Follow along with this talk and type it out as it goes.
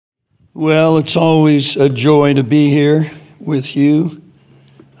Well, it's always a joy to be here with you.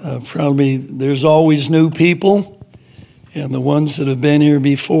 Probably there's always new people, and the ones that have been here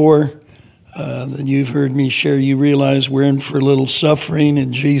before that you've heard me share, you realize we're in for a little suffering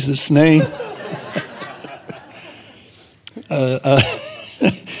in Jesus' name.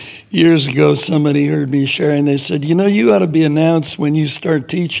 Years ago, somebody heard me sharing. They said, "You know, you ought to be announced when you start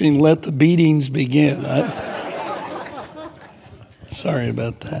teaching, let the beatings begin." Sorry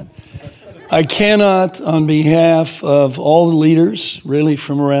about that. I cannot, on behalf of all the leaders, really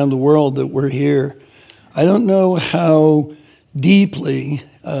from around the world that were here, I don't know how deeply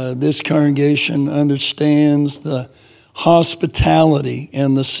this congregation understands the hospitality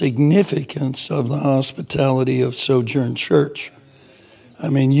and the significance of the hospitality of Sojourn Church. I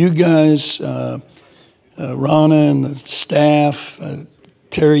mean, you guys, Rana and the staff,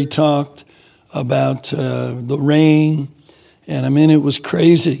 Terry talked about the rain. And I mean, it was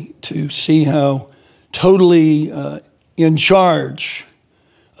crazy to see how totally in charge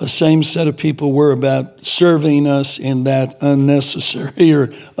the same set of people were about serving us in that unnecessary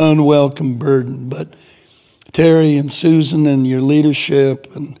or unwelcome burden. But Terry and Susan and your leadership,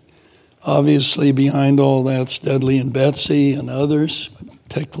 and obviously behind all that's Dudley and Betsy and others,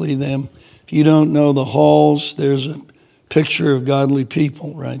 particularly them. If you don't know the halls, there's a picture of godly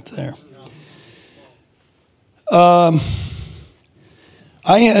people right there.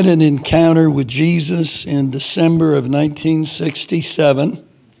 I had an encounter with Jesus in December of 1967,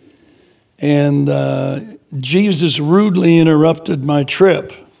 and Jesus rudely interrupted my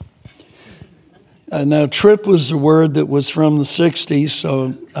trip. Now, trip was a word that was from the 60s,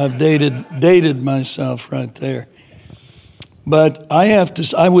 so I've dated myself right there. But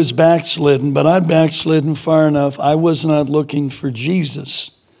I was backslidden, but I'd backslidden far enough. I was not looking for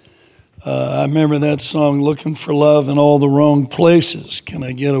Jesus. I remember that song, "Looking for Love in All the Wrong Places." Can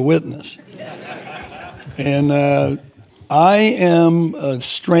I get a witness? And I am a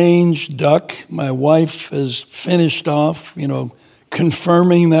strange duck. My wife has finished off,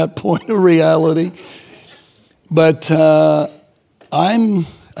 confirming that point of reality. But I'm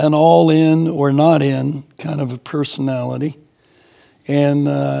an all-in or not in kind of a personality. And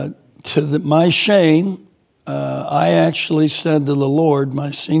my shame, I actually said to the Lord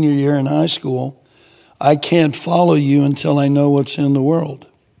my senior year in high school, I can't follow you until I know what's in the world.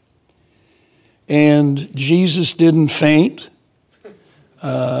 And Jesus didn't faint.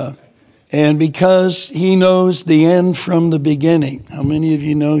 And because he knows the end from the beginning. How many of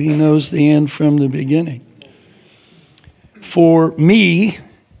you know he knows the end from the beginning? For me,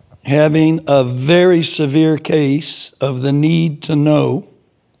 having a very severe case of the need to know.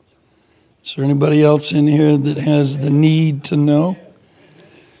 Is there anybody else in here that has the need to know?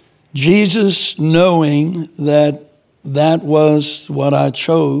 Jesus, knowing that that was what I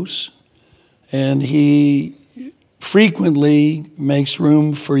chose, and he frequently makes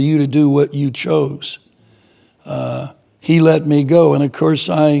room for you to do what you chose. He let me go. And of course,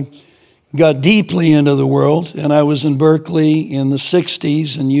 I got deeply into the world, and I was in Berkeley in the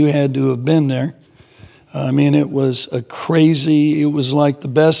 60s, and you had to have been there. I mean, it was it was like the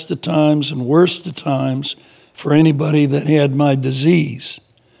best of times and worst of times for anybody that had my disease.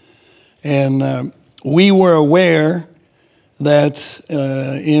 And we were aware that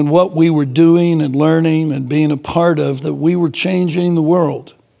in what we were doing and learning and being a part of, that we were changing the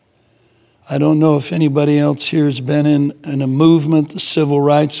world. I don't know if anybody else here has been in a movement, the civil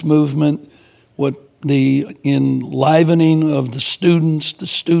rights movement, what the enlivening of the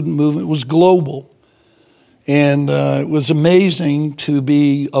student movement was global. And it was amazing to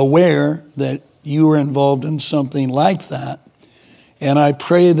be aware that you were involved in something like that. And I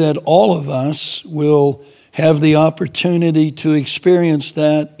pray that all of us will have the opportunity to experience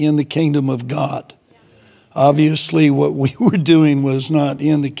that in the kingdom of God. Obviously, what we were doing was not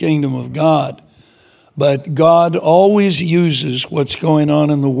in the kingdom of God. But God always uses what's going on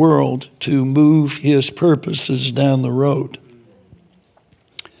in the world to move his purposes down the road.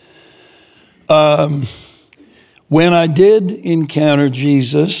 When I did encounter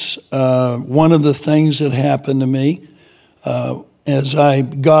Jesus, one of the things that happened to me as I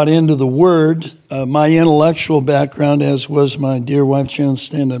got into the Word, my intellectual background, as was my dear wife, Jen,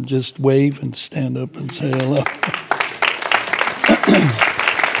 stand up, just wave and stand up and say hello.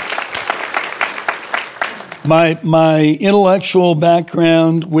 My intellectual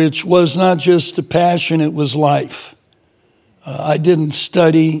background, which was not just a passion, it was life. I didn't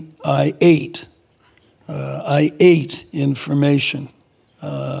study, I ate. I ate information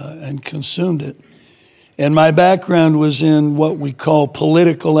and consumed it. And my background was in what we call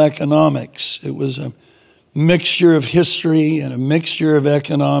political economics. It was a mixture of history and a mixture of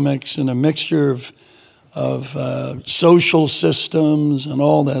economics and a mixture of social systems and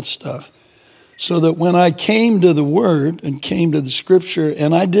all that stuff. So that when I came to the Word and came to the Scripture,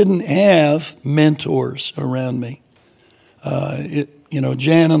 and I didn't have mentors around me.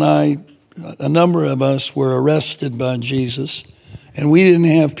 Jan and I, a number of us were arrested by Jesus, and we didn't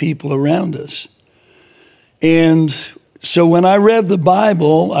have people around us. And so when I read the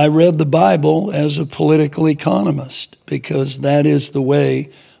Bible as a political economist, because that is the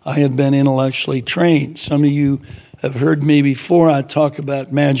way I had been intellectually trained. Some of you have heard me before. I talk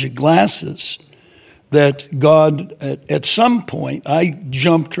about magic glasses, that God, at some point, I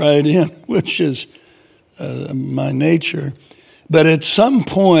jumped right in, which is my nature. But at some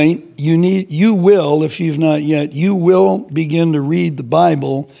point, you will, if you've not yet, you will begin to read the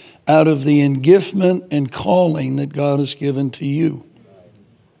Bible out of the engiftment and calling that God has given to you.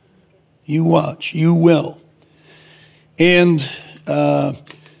 You watch, you will. And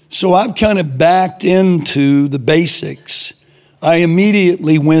so I've kind of backed into the basics. I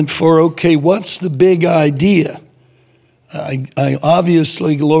immediately went for, okay, what's the big idea? I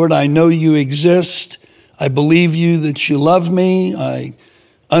obviously, Lord, I know you exist. I believe you that you love me. I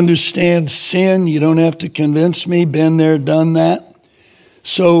understand sin. You don't have to convince me. Been there, done that.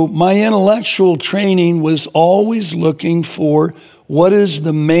 So my intellectual training was always looking for what is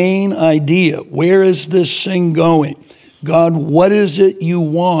the main idea? Where is this thing going? God, what is it you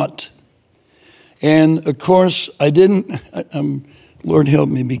want? And of course, Lord help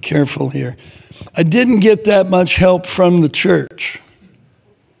me, be careful here. I didn't get that much help from the church.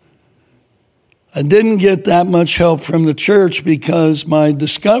 I didn't get that much help from the church because my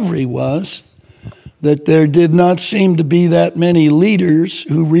discovery was that there did not seem to be that many leaders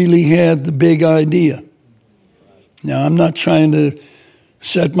who really had the big idea. Now, I'm not trying to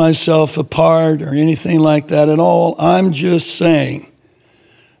set myself apart or anything like that at all. I'm just saying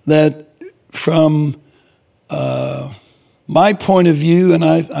that from my point of view, and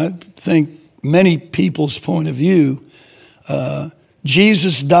I think many people's point of view,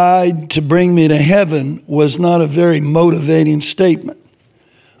 Jesus died to bring me to heaven was not a very motivating statement.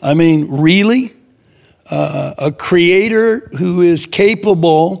 I mean, really? A creator who is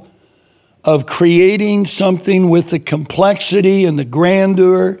capable of creating something with the complexity and the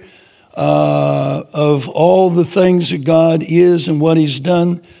grandeur of all the things that God is and what he's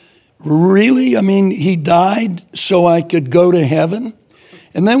done. Really? I mean, he died so I could go to heaven?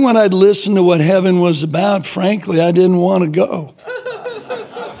 And then when I'd listen to what heaven was about, frankly, I didn't want to go.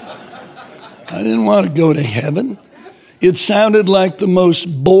 I didn't want to go to heaven. It sounded like the most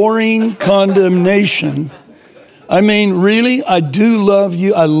boring condemnation. I mean, really, I do love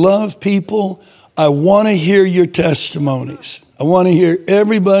you. I love people. I want to hear your testimonies. I want to hear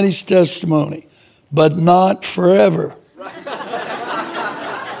everybody's testimony, but not forever.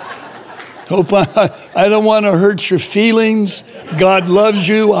 Hope I don't want to hurt your feelings. God loves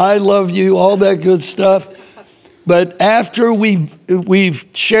you. I love you. All that good stuff. But after we've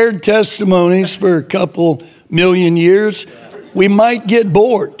shared testimonies for a couple million years, we might get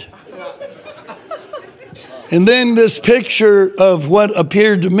bored. And then this picture of what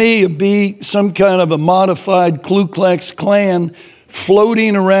appeared to me to be some kind of a modified Ku Klux Klan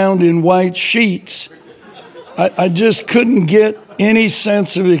floating around in white sheets, I just couldn't get any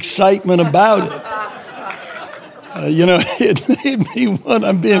sense of excitement about it. It made me want,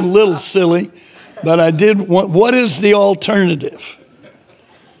 I'm being a little silly, but I did want, what is the alternative?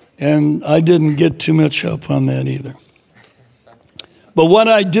 And I didn't get too much help on that either. But what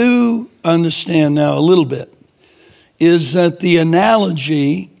I do understand now a little bit is that the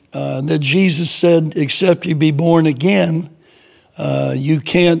analogy that Jesus said, except you be born again, you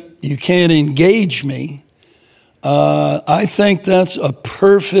can't engage me. I think that's a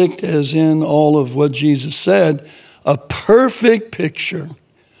perfect, as in all of what Jesus said, a perfect picture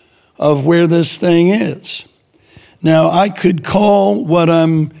of where this thing is. Now, I could call what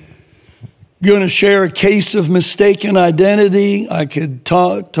I'm going to share a case of mistaken identity. I could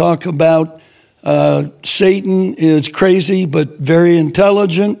talk about Satan is crazy but very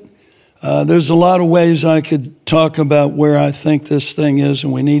intelligent. There's a lot of ways I could talk about where I think this thing is,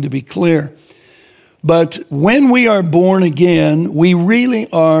 and we need to be clear. But when we are born again, we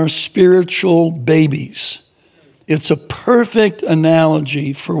really are spiritual babies. It's a perfect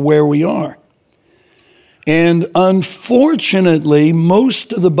analogy for where we are. And unfortunately,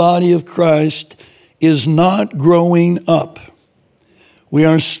 most of the body of Christ is not growing up. We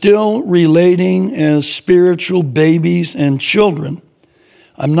are still relating as spiritual babies and children.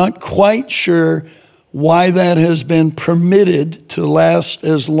 I'm not quite sure why that has been permitted to last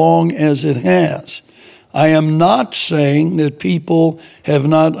as long as it has. I am not saying that people have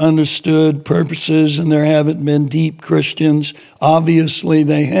not understood purposes and there haven't been deep Christians. Obviously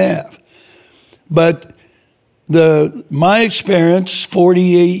they have. But my experience,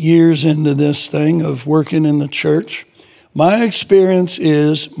 48 years into this thing of working in the church, my experience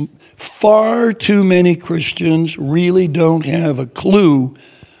is far too many Christians really don't have a clue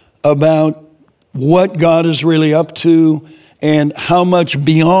about what God is really up to and how much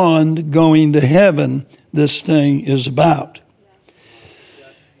beyond going to heaven this thing is about.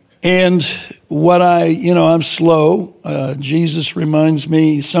 And what I'm slow. Jesus reminds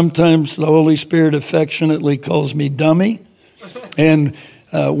me, sometimes the Holy Spirit affectionately calls me dummy. And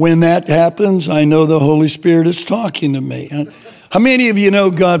when that happens, I know the Holy Spirit is talking to me. How many of you know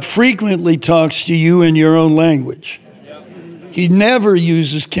God frequently talks to you in your own language? He never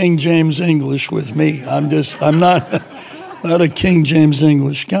uses King James English with me. I'm not a King James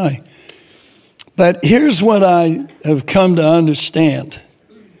English guy. But here's what I have come to understand,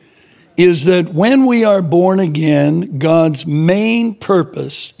 is that when we are born again, God's main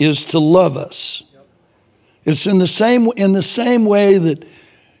purpose is to love us. It's in the same way that,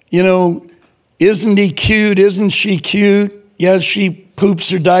 isn't he cute? Isn't she cute? Yes, she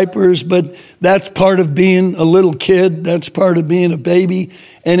poops her diapers, but that's part of being a little kid. That's part of being a baby.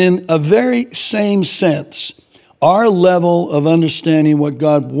 And in a very same sense, our level of understanding what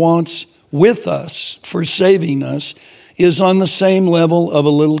God wants with us for saving us is on the same level of a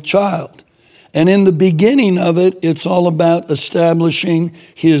little child. And in the beginning of it, it's all about establishing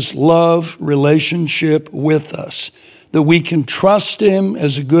his love relationship with us, that we can trust him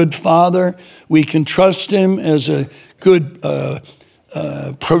as a good father. We can trust him as a good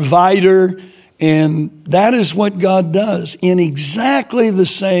provider. And that is what God does. In exactly the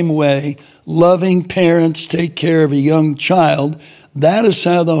same way loving parents take care of a young child, that is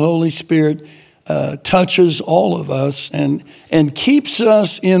how the Holy Spirit touches all of us and keeps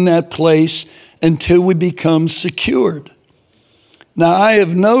us in that place until we become secured. Now, I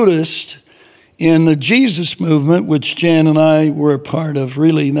have noticed in the Jesus movement, which Jan and I were a part of,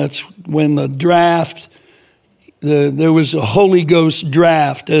 really, that's when the draft, there was a Holy Ghost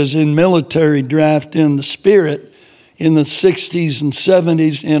draft, as in military draft in the Spirit, in the 60s and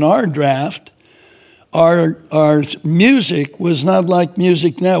 70s. In our draft, our music was not like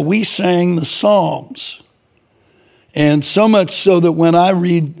music now. We sang the Psalms. And so much so that when I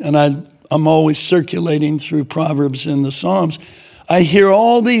read, and I'm always circulating through Proverbs and the Psalms, I hear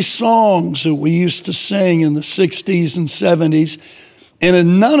all these songs that we used to sing in the 60s and 70s,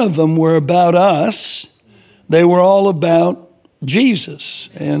 and none of them were about us. They were all about Jesus.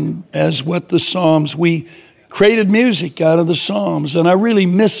 And as what the Psalms, we created music out of the Psalms, and I really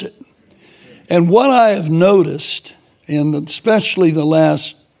miss it. And what I have noticed, especially the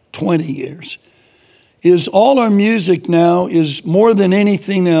last 20 years, is all our music now is more than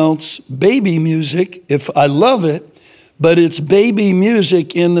anything else baby music. If I love it, but it's baby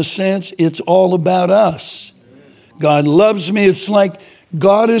music in the sense it's all about us. God loves me. It's like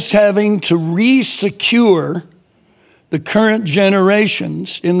God is having to re-secure the current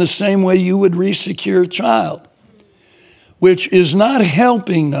generations in the same way you would re-secure a child, which is not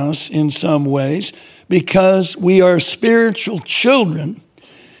helping us in some ways because we are spiritual children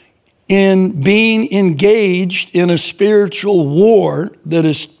in being engaged in a spiritual war that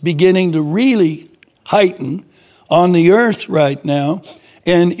is beginning to really heighten on the earth right now.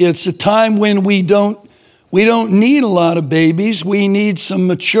 And it's a time when we don't need a lot of babies. We need some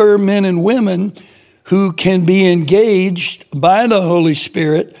mature men and women who can be engaged by the Holy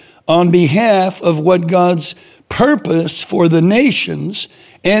Spirit on behalf of what God's purpose for the nations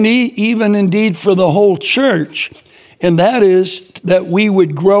and even indeed for the whole church. And that is that we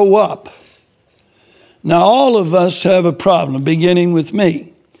would grow up. Now, all of us have a problem, beginning with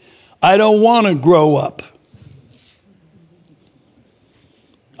me. I don't want to grow up.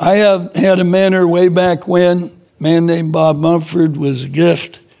 I have had a mentor way back when, a man named Bob Mumford, was a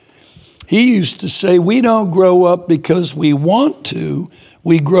gift. He used to say, we don't grow up because we want to,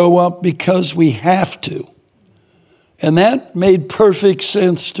 we grow up because we have to. And that made perfect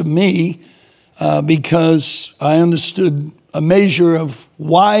sense to me because I understood a measure of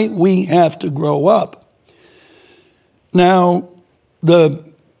why we have to grow up. Now,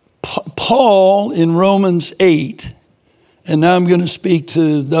 Paul in Romans 8, and now I'm going to speak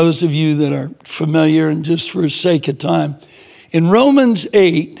to those of you that are familiar, and just for the sake of time. In Romans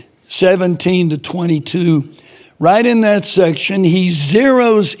 8, 17 to 22, right in that section, he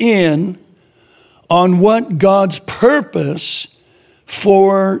zeroes in on what God's purpose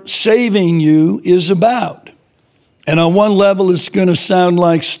for saving you is about. And on one level, it's going to sound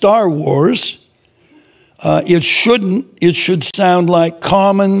like Star Wars, It shouldn't. It should sound like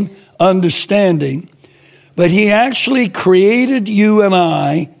common understanding. But he actually created you and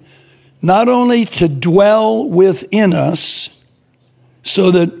I not only to dwell within us,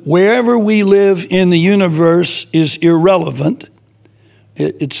 so that wherever we live in the universe is irrelevant.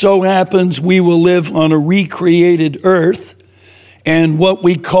 It so happens we will live on a recreated earth, and what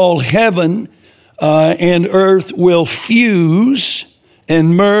we call heaven and earth will fuse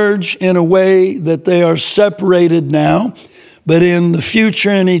and merge in a way that they are separated now. But in the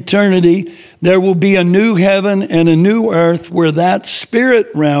future and eternity, there will be a new heaven and a new earth where that spirit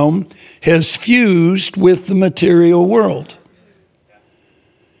realm has fused with the material world.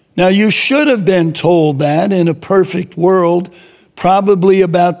 Now, you should have been told that in a perfect world, probably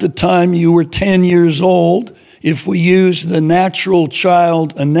about the time you were 10 years old. If we use the natural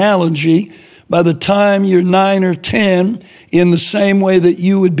child analogy, by the time you're 9 or 10, in the same way that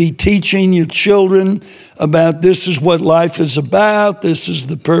you would be teaching your children about this is what life is about, this is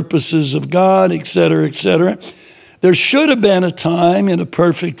the purposes of God, etc., etc. There should have been a time in a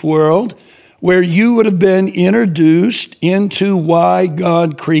perfect world where you would have been introduced into why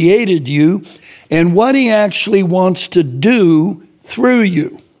God created you and what he actually wants to do through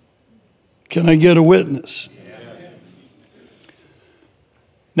you. Can I get a witness?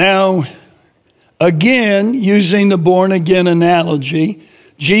 Now, again, using the born-again analogy,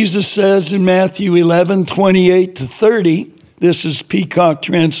 Jesus says in Matthew 11:28-30, this is Peacocke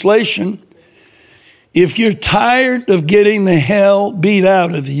translation, if you're tired of getting the hell beat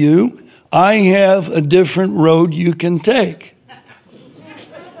out of you, I have a different road you can take.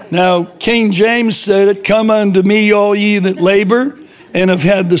 Now, King James said it, come unto me, all ye that labor and have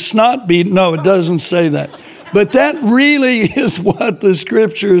had the snot beat. No, it doesn't say that. But that really is what the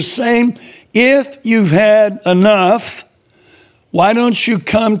scripture is saying. If you've had enough, why don't you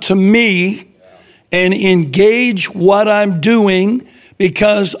come to me and engage what I'm doing,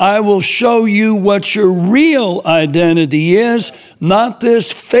 because I will show you what your real identity is, not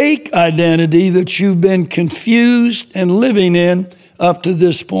this fake identity that you've been confused and living in up to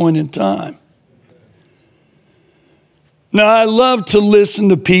this point in time. Now, I love to listen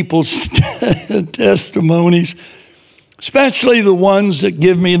to people's testimonies, especially the ones that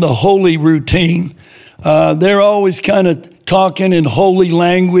give me the holy routine. They're always kind of talking in holy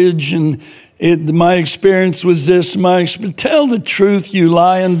language, and my experience was this. Tell the truth, you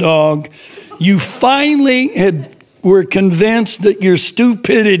lying dog. You finally were convinced that your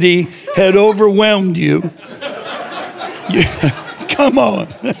stupidity had overwhelmed you. Come on.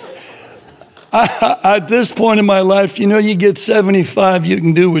 At this point in my life, you get 75, you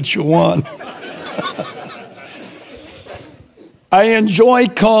can do what you want. I enjoy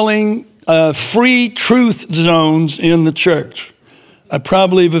calling free truth zones in the church. I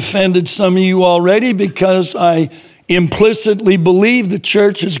probably have offended some of you already because I implicitly believe the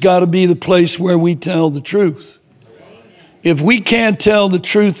church has got to be the place where we tell the truth. If we can't tell the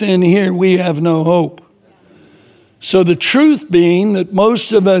truth in here, we have no hope. So the truth being that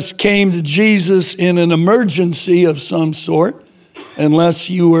most of us came to Jesus in an emergency of some sort, unless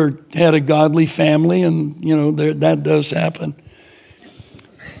you had a godly family, and that does happen.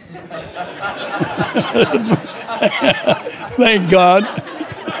 Thank God.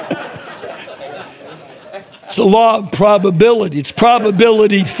 It's a law of probability. It's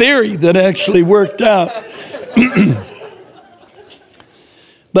probability theory that actually worked out.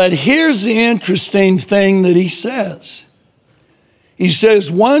 But here's the interesting thing that he says. He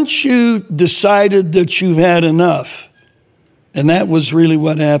says, once you decided that you've had enough, and that was really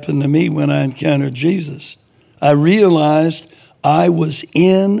what happened to me when I encountered Jesus, I realized I was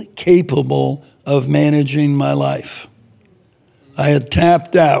incapable of managing my life. I had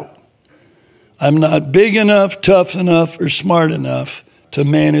tapped out. I'm not big enough, tough enough, or smart enough to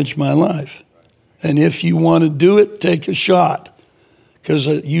manage my life. And if you want to do it, take a shot. Because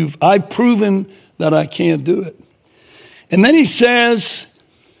I've proven that I can't do it. And then he says,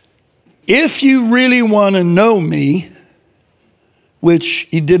 if you really want to know me, which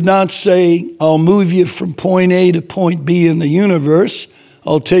he did not say, I'll move you from point A to point B in the universe.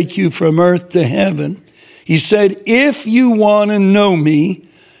 I'll take you from earth to heaven. He said, if you want to know me,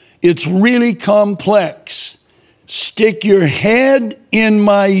 it's really complex. Stick your head in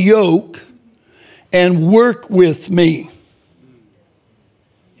my yoke and work with me.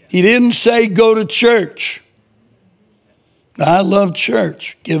 He didn't say go to church. I love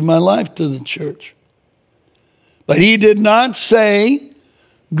church, give my life to the church. But he did not say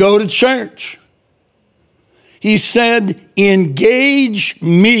go to church. He said engage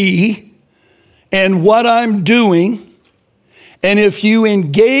me and what I'm doing, And if you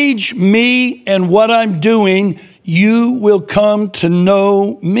engage me and what I'm doing, you will come to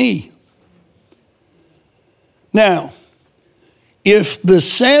know me. Now, if the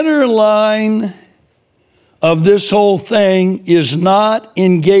center line of this whole thing is not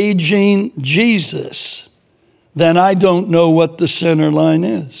engaging Jesus, then I don't know what the center line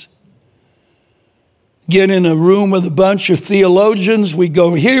is. Get in a room with a bunch of theologians, we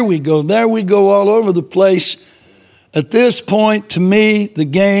go here, we go there, we go all over the place. At this point, to me, the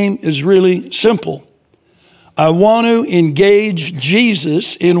game is really simple. I want to engage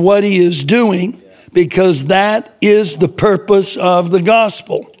Jesus in what he is doing because that is the purpose of the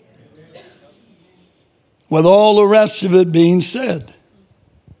gospel. With all the rest of it being said.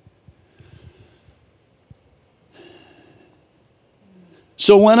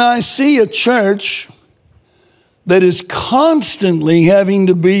 So when I see a church that is constantly having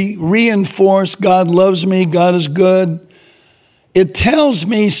to be reinforced, God loves me, God is good, it tells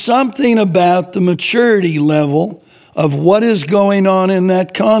me something about the maturity level of what is going on in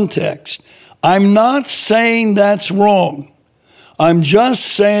that context. I'm not saying that's wrong. I'm just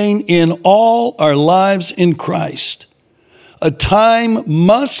saying in all our lives in Christ, a time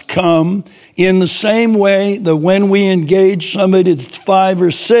must come in the same way that when we engage somebody that's 5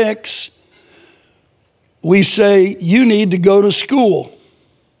 or 6, we say, you need to go to school.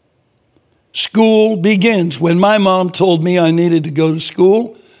 School begins. When my mom told me I needed to go to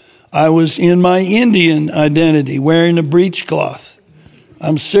school, I was in my Indian identity, wearing a breechcloth.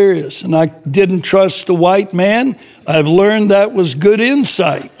 I'm serious. And I didn't trust the white man. I've learned that was good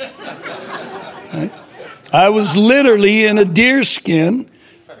insight. Right? I was literally in a deerskin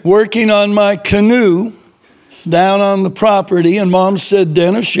working on my canoe down on the property, and Mom said,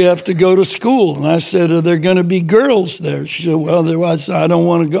 Dennis, you have to go to school. And I said, are there going to be girls there? She said, well, otherwise I don't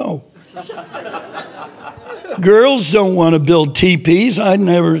want to go. Girls don't want to build teepees. I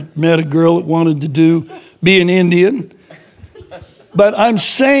never met a girl that wanted to be an Indian. But I'm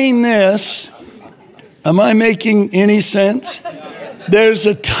saying this, am I making any sense? There's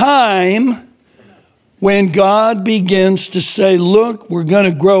a time when God begins to say, look, we're going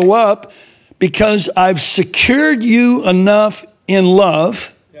to grow up because I've secured you enough in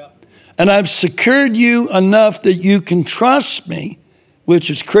love, and I've secured you enough that you can trust me,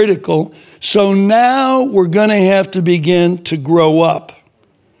 which is critical. So now we're going to have to begin to grow up.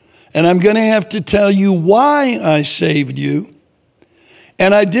 And I'm going to have to tell you why I saved you.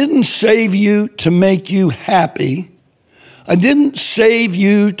 And I didn't save you to make you happy. I didn't save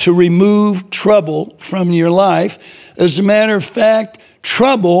you to remove trouble from your life. As a matter of fact,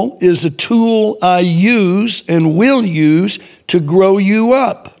 trouble is a tool I use and will use to grow you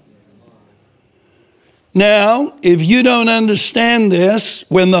up. Now, if you don't understand this,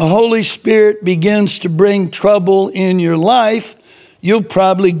 when the Holy Spirit begins to bring trouble in your life, you'll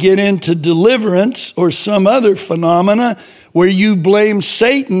probably get into deliverance or some other phenomena where you blame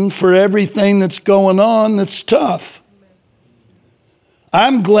Satan for everything that's going on that's tough.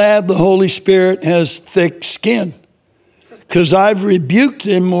 I'm glad the Holy Spirit has thick skin, because I've rebuked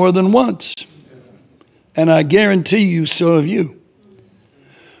him more than once. And I guarantee you, so have you.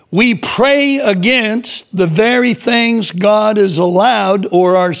 We pray against the very things God has allowed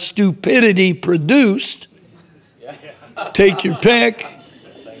or our stupidity produced. Take your pick.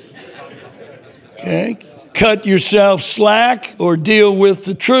 Okay. Cut yourself slack or deal with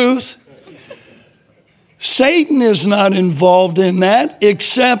the truth. Satan is not involved in that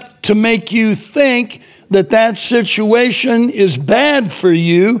except to make you think that that situation is bad for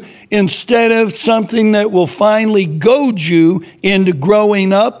you instead of something that will finally goad you into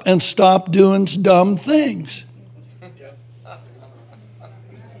growing up and stop doing dumb things.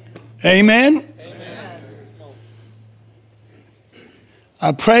 Amen? Amen.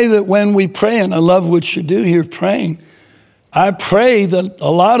 I pray that when we pray, and I love what you do here praying, I pray that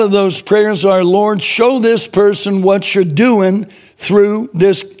a lot of those prayers are, Lord, show this person what you're doing through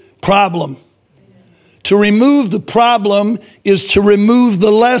this problem. To remove the problem is to remove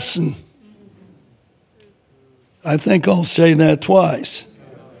the lesson. I think I'll say that twice.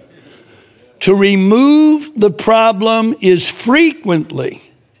 To remove the problem is frequently,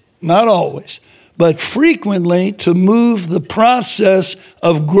 not always, but frequently to move the process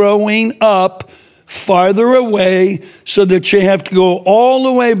of growing up farther away so that you have to go all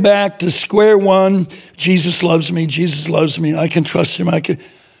the way back to square one. Jesus loves me. Jesus loves me. I can trust him.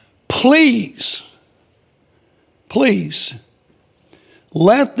 Please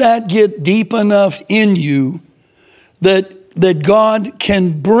let that get deep enough in you that God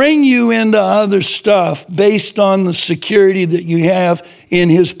can bring you into other stuff based on the security that you have in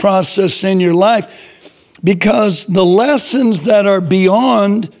his process in your life. Because the lessons that are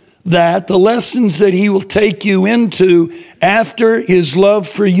beyond that, the lessons that he will take you into after his love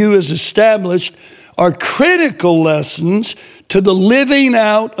for you is established, are critical lessons to the living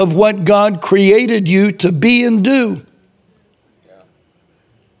out of what God created you to be and do.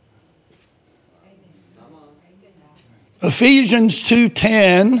 Ephesians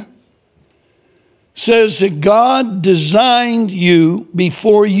 2:10 says that God designed you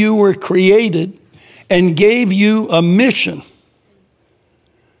before you were created and gave you a mission.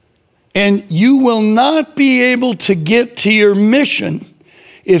 And you will not be able to get to your mission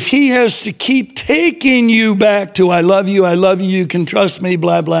if he has to keep taking you back to, I love you, you can trust me,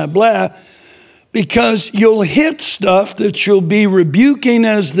 blah, blah, blah, because you'll hit stuff that you'll be rebuking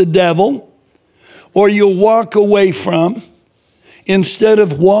as the devil, or you'll walk away from instead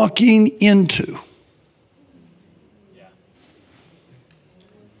of walking into.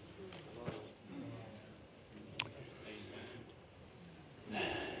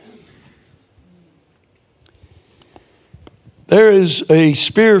 There is a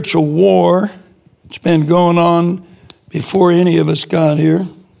spiritual war. It's been going on before any of us got here,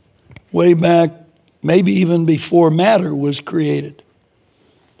 way back, maybe even before matter was created.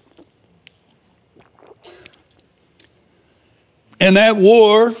 And that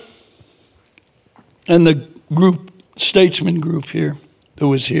war, and the group, statesman group here, that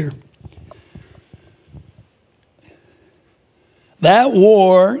was here, that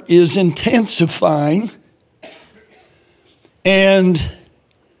war is intensifying. And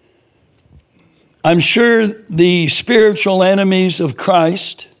I'm sure the spiritual enemies of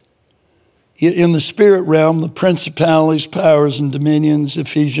Christ in the spirit realm, the principalities, powers, and dominions,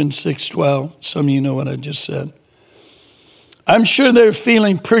 Ephesians 6:12, some of you know what I just said. I'm sure they're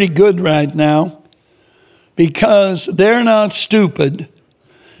feeling pretty good right now because they're not stupid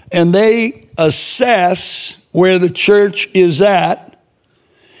and they assess where the church is at.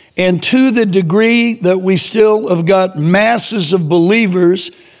 And to the degree that we still have got masses of believers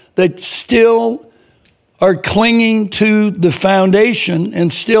that still are clinging to the foundation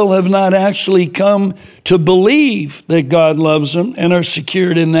and still have not actually come to believe that God loves them and are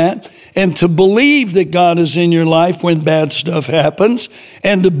secured in that, and to believe that God is in your life when bad stuff happens,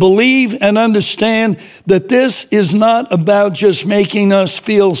 and to believe and understand that this is not about just making us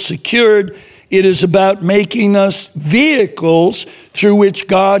feel secured. It is about making us vehicles through which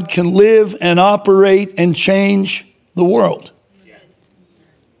God can live and operate and change the world. Yeah.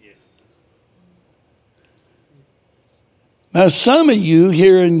 Yes. Now, some of you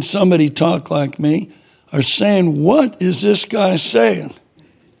hearing somebody talk like me are saying, what is this guy saying?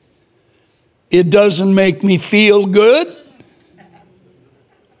 It doesn't make me feel good.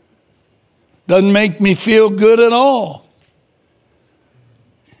 Doesn't make me feel good at all.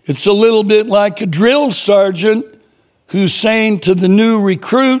 It's a little bit like a drill sergeant who's saying to the new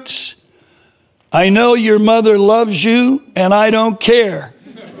recruits, I know your mother loves you and I don't care.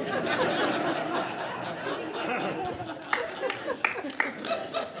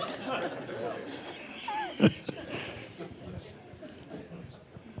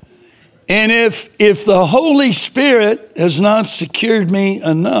 And if the Holy Spirit has not secured me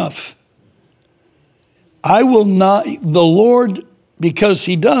enough, I will not, the Lord, because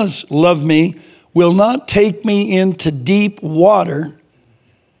he does love me, will not take me into deep water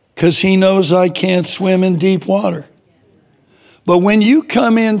because he knows I can't swim in deep water. But when you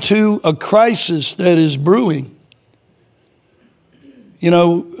come into a crisis that is brewing, you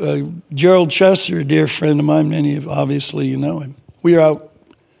know, Gerald Chester, a dear friend of mine, many of obviously you know him. We were out,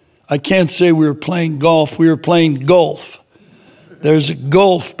 I can't say we were playing golf, we were playing golf. There's a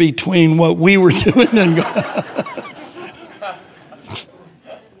gulf between what we were doing and golf.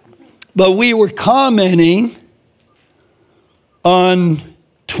 But we were commenting on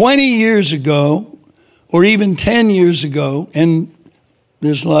 20 years ago, or even 10 years ago, and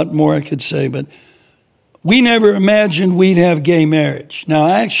there's a lot more I could say, but we never imagined we'd have gay marriage. Now,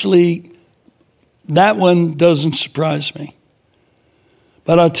 actually, that one doesn't surprise me.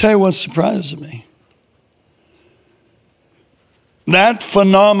 But I'll tell you what surprises me. That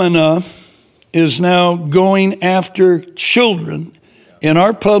phenomena is now going after children in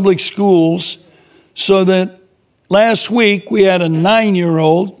our public schools, so that last week we had a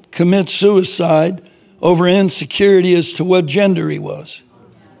 9-year-old commit suicide over insecurity as to what gender he was.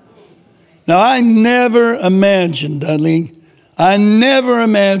 Now, I never imagined, Dudley, I never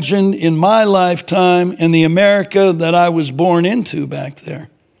imagined in my lifetime in the America that I was born into back there,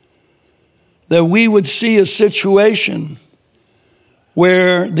 that we would see a situation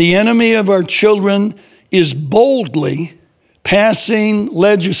where the enemy of our children is boldly passing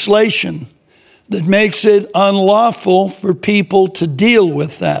legislation that makes it unlawful for people to deal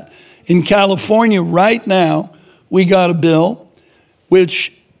with that. In California right now, we got a bill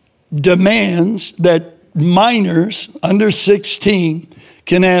which demands that minors under 16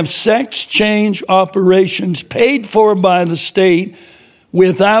 can have sex change operations paid for by the state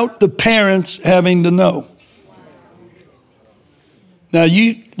without the parents having to know. Now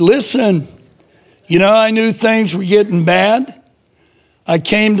you listen, you know, I knew things were getting bad. I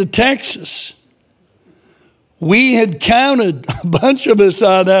came to Texas. We had counted, a bunch of us,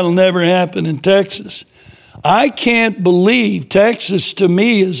 that'll never happen in Texas. I can't believe Texas to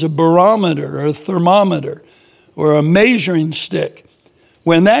me is a barometer or a thermometer or a measuring stick.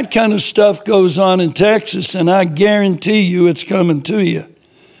 When that kind of stuff goes on in Texas, and I guarantee you it's coming to you.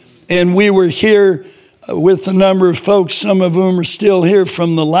 And we were here with a number of folks, some of whom are still here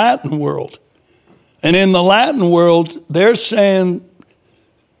from the Latin world. And in the Latin world, they're saying,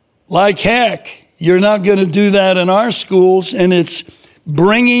 like heck, you're not going to do that in our schools. And it's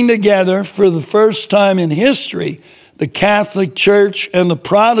bringing together for the first time in history the Catholic Church and the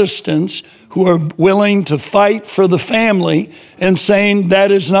Protestants who are willing to fight for the family and saying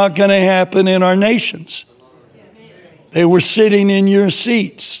that is not going to happen in our nations. They were sitting in your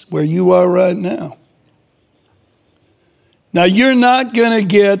seats where you are right now. Now, you're not going to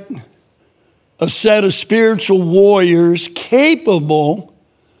get a set of spiritual warriors capable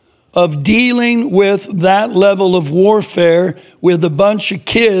of dealing with that level of warfare with a bunch of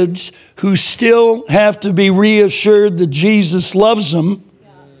kids who still have to be reassured that Jesus loves them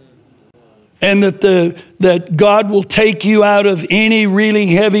and that God will take you out of any really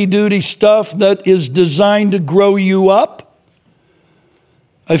heavy-duty stuff that is designed to grow you up.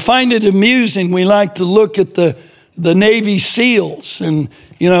 I find it amusing. We like to look at the Navy SEALs, and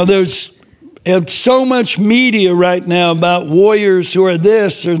you know, there's so much media right now about warriors who are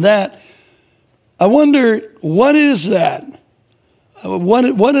this or that. I wonder, what is that?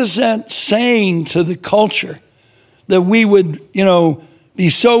 What is that saying to the culture that we would, you know, be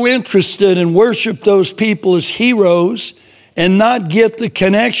so interested and worship those people as heroes and not get the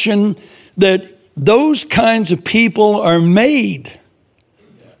connection that those kinds of people are made?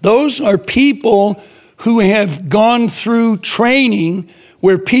 Those are people who have gone through training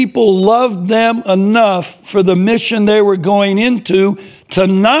where people loved them enough for the mission they were going into to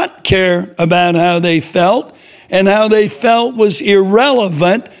not care about how they felt, and how they felt was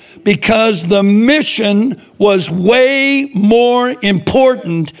irrelevant because the mission was way more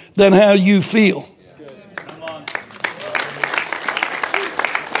important than how you feel.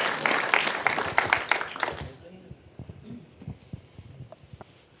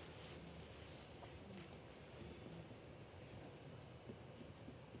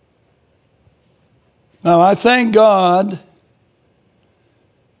 Now, I thank God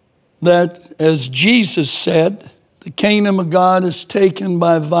that, as Jesus said, the kingdom of God is taken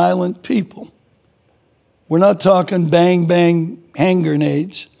by violent people. We're not talking bang, bang, hand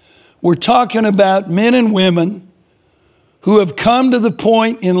grenades. We're talking about men and women who have come to the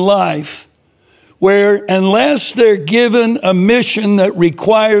point in life where, unless they're given a mission that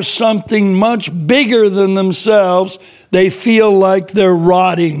requires something much bigger than themselves, they feel like they're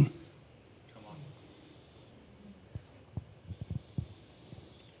rotting.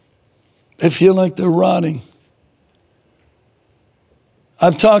 They feel like they're rotting.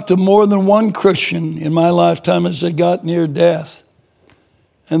 I've talked to more than one Christian in my lifetime as they got near death.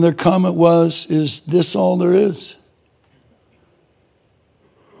 And their comment was, is this all there is?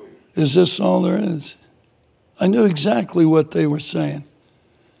 Is this all there is? I knew exactly what they were saying.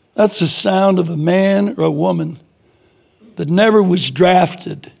 That's the sound of a man or a woman that never was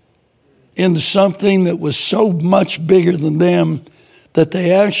drafted into something that was so much bigger than them that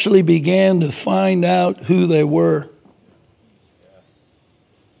they actually began to find out who they were.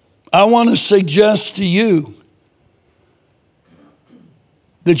 I want to suggest to you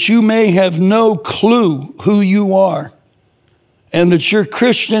that you may have no clue who you are, and that your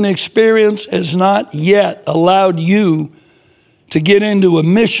Christian experience has not yet allowed you to get into a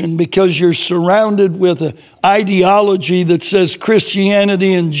mission because you're surrounded with an ideology that says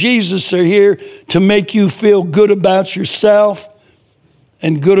Christianity and Jesus are here to make you feel good about yourself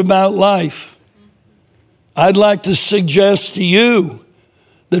and good about life. I'd like to suggest to you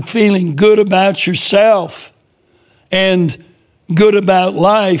that feeling good about yourself and good about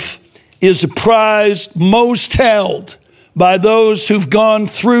life is a prize most held by those who've gone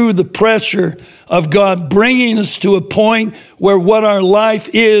through the pressure of God bringing us to a point where what our life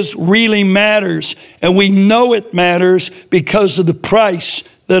is really matters. And we know it matters because of the price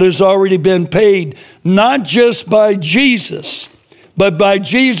that has already been paid, not just by Jesus, but by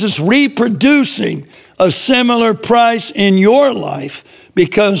Jesus reproducing a similar price in your life,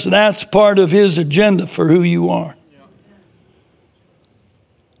 because that's part of his agenda for who you are.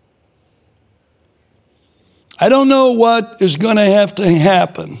 I don't know what is going to have to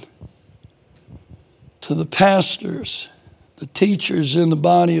happen to the pastors, the teachers in the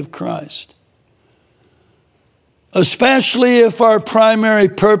body of Christ, especially if our primary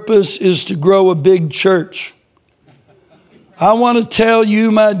purpose is to grow a big church. I want to tell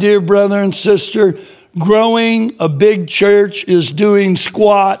you, my dear brother and sister, growing a big church is doing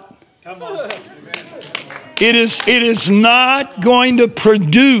squat. Come on. It is not going to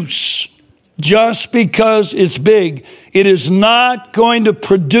produce just because it's big. It is not going to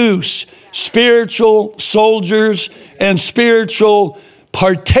produce spiritual soldiers and spiritual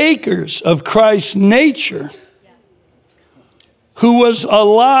partakers of Christ's nature, who was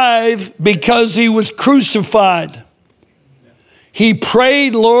alive because he was crucified. He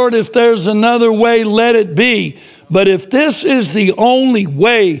prayed, Lord, if there's another way, let it be. But if this is the only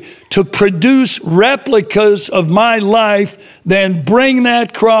way to produce replicas of my life, then bring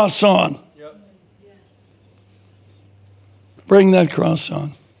that cross on. Bring that cross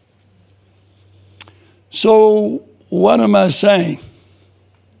on. So what am I saying?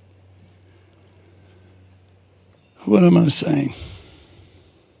 What am I saying?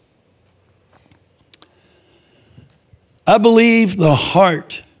 I believe the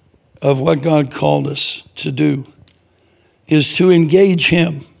heart of what God called us to do is to engage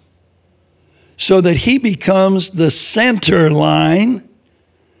him so that he becomes the center line,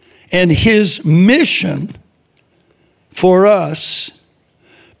 and his mission for us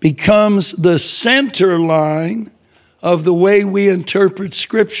becomes the center line of the way we interpret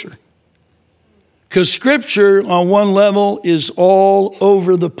Scripture. Because Scripture, on one level, is all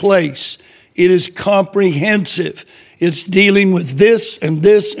over the place. It is comprehensive. It's dealing with this and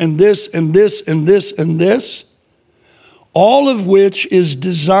this and this and this and this and this, all of which is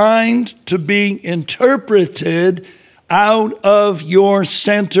designed to be interpreted out of your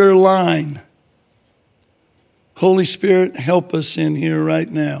center line. Holy Spirit, help us in here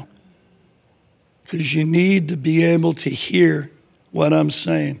right now, because you need to be able to hear what I'm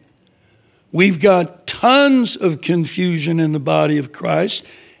saying. We've got tons of confusion in the body of Christ,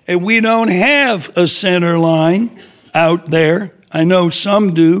 and we don't have a center line out there. I know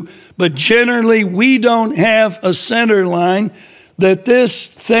some do, but generally we don't have a center line. That this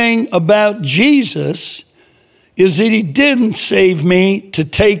thing about Jesus is that he didn't save me to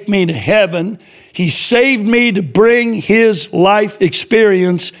take me to heaven. He saved me to bring his life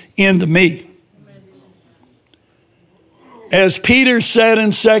experience into me. As Peter said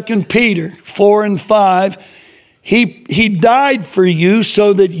in 2 Peter 4 and 5, he died for you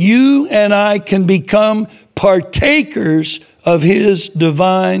so that you and I can become partakers of his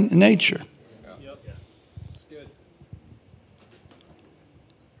divine nature.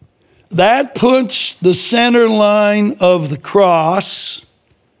 That puts the center line of the cross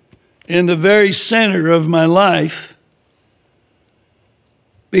in the very center of my life,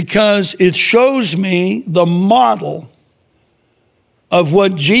 because it shows me the model of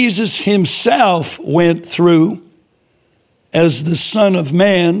what Jesus himself went through as the Son of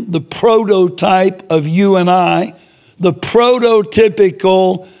Man, the prototype of you and I, the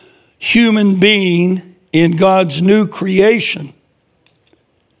prototypical human being in God's new creation,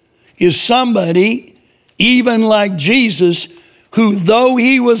 is somebody, even like Jesus, who, though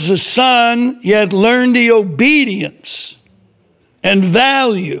he was a son, yet learned the obedience and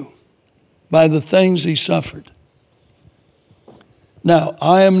value by the things he suffered. Now,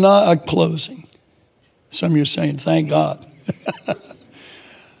 I am not closing. Some of you are saying, thank God.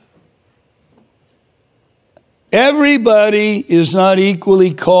 Everybody is not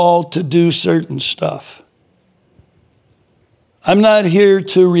equally called to do certain stuff. I'm not here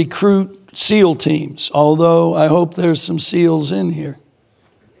to recruit SEAL teams, although I hope there's some SEALs in here.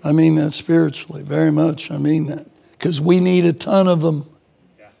 I mean that spiritually, very much. I mean that, because we need a ton of them.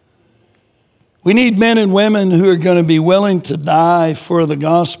 We need men and women who are going to be willing to die for the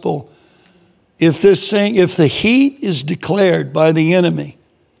gospel. If the heat is declared by the enemy,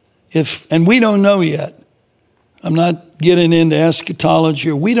 and we don't know yet, I'm not getting into eschatology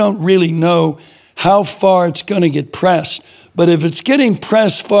here. We don't really know how far it's going to get pressed. But if it's getting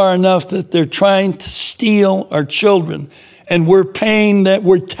pressed far enough that they're trying to steal our children, and we're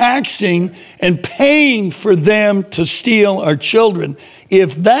taxing and paying for them to steal our children,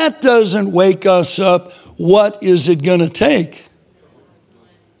 if that doesn't wake us up, what is it going to take?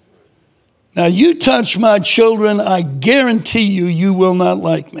 Now, you touch my children, I guarantee you, you will not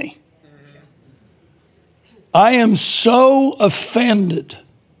like me. I am so offended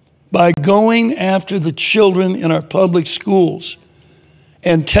by going after the children in our public schools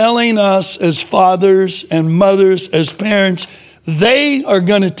and telling us as fathers and mothers, as parents, they are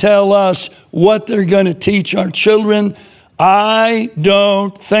going to tell us what they're going to teach our children. I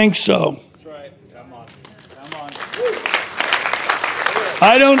don't think so. That's right. Come on. Come on.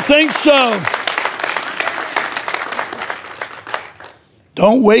 I don't think so.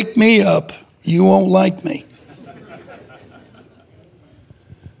 Don't wake me up. You won't like me.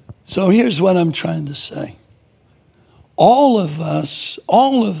 So here's what I'm trying to say. All of us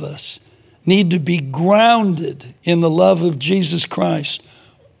need to be grounded in the love of Jesus Christ.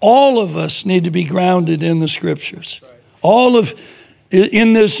 All of us need to be grounded in the Scriptures.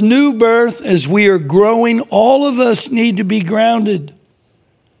 In this new birth, as we are growing, all of us need to be grounded.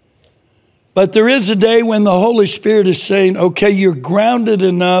 But there is a day when the Holy Spirit is saying, okay, you're grounded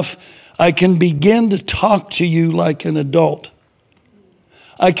enough, I can begin to talk to you like an adult.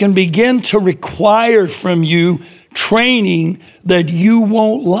 I can begin to require from you training that you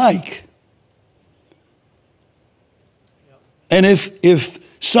won't like. And if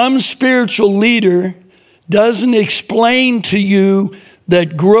some spiritual leader doesn't explain to you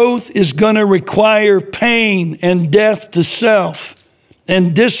that growth is going to require pain and death to self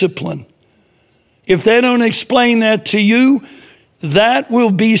and discipline, if they don't explain that to you, that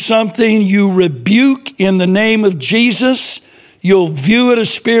will be something you rebuke in the name of Jesus. You'll view it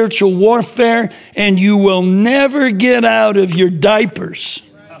as spiritual warfare, and you will never get out of your diapers.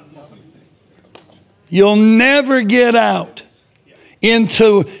 You'll never get out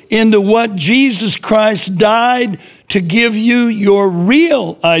into what Jesus Christ died to give you your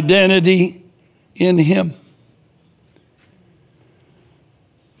real identity in Him.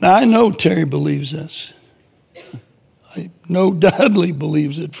 Now, I know Terry believes this. I know Dudley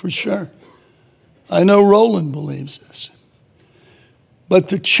believes it for sure. I know Roland believes this. But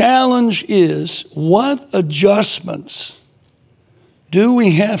the challenge is, what adjustments do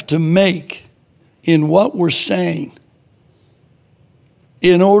we have to make in what we're saying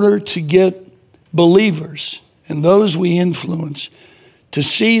in order to get believers and those we influence to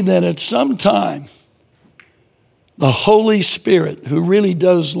see that at some time the Holy Spirit, who really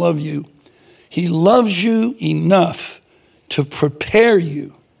does love you, He loves you enough to prepare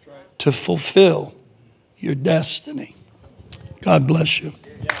you to fulfill your destiny. God bless you.